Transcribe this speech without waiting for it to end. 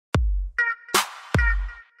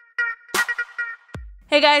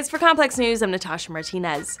Hey guys, for Complex News, I'm Natasha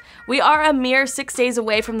Martinez. We are a mere 6 days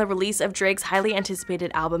away from the release of Drake's highly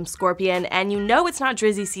anticipated album Scorpion, and you know it's not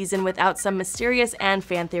Drizzy season without some mysterious and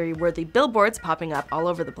fan theory-worthy billboards popping up all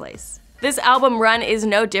over the place. This album run is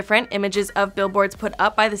no different. Images of billboards put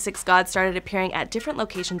up by the Six Gods started appearing at different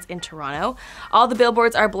locations in Toronto. All the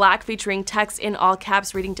billboards are black, featuring text in all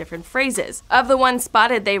caps reading different phrases. Of the ones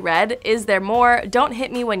spotted, they read, "Is there more? Don't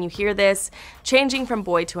hit me when you hear this," "Changing from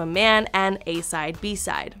boy to a man," and "A-side,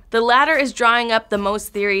 B-side." The latter is drawing up the most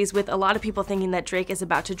theories, with a lot of people thinking that Drake is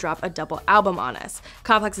about to drop a double album on us.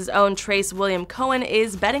 Complex's own Trace William Cohen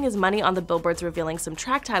is betting his money on the billboards revealing some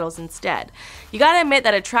track titles instead. You gotta admit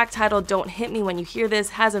that a track title, "Don't hit me when you hear this,"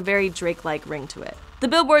 has a very Drake-like ring to it. The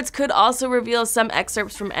billboards could also reveal some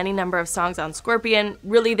excerpts from any number of songs on Scorpion.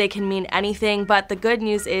 Really, they can mean anything, but the good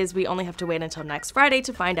news is we only have to wait until next Friday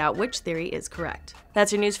to find out which theory is correct.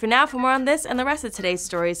 That's your news for now. For more on this and the rest of today's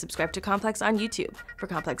stories, subscribe to Complex on YouTube. For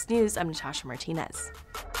Complex News, I'm Natasha Martinez.